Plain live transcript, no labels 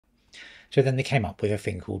So then they came up with a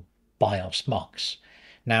thing called BIOS MUX.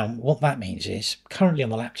 Now, what that means is currently on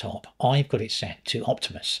the laptop, I've got it set to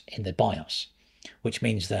Optimus in the BIOS, which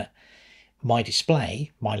means that my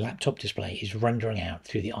display, my laptop display, is rendering out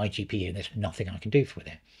through the iGPU. There's nothing I can do with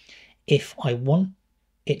it. If I want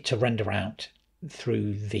it to render out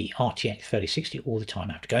through the RTX 3060 all the time,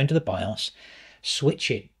 I have to go into the BIOS, switch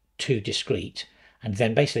it to discrete, and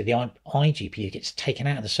then basically the iGPU gets taken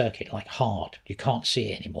out of the circuit like hard. You can't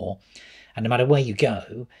see it anymore. And no matter where you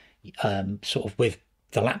go, sort of with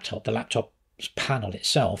the laptop's panel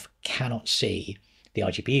itself cannot see the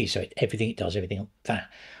iGPU. So everything it does, everything like that,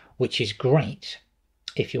 which is great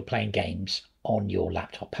if you're playing games on your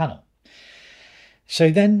laptop panel.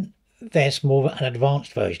 So then there's more an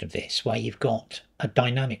advanced version of this where you've got a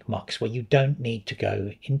dynamic MUX where you don't need to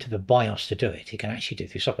go into the BIOS to do it. You can actually do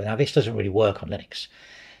it through software. Now this doesn't really work on Linux,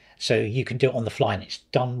 so you can do it on the fly, and it's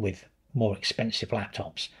done with more expensive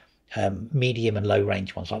laptops. Medium and low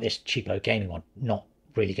range ones like this cheapo gaming one, not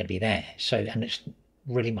really going to be there. So, and it's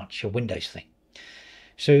really much a Windows thing.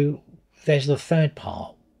 So there's the third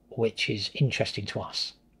part, which is interesting to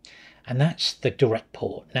us, and that's the direct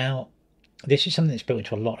port. Now, this is something that's built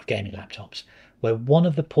into a lot of gaming laptops, where one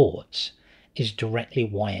of the ports is directly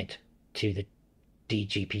wired to the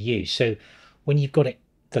dGPU. So when you've got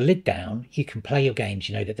the lid down, you can play your games.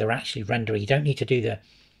 You know that they're actually rendering. You don't need to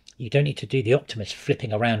do the Optimus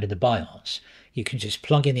flipping around in the BIOS. You can just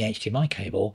plug in the HDMI cable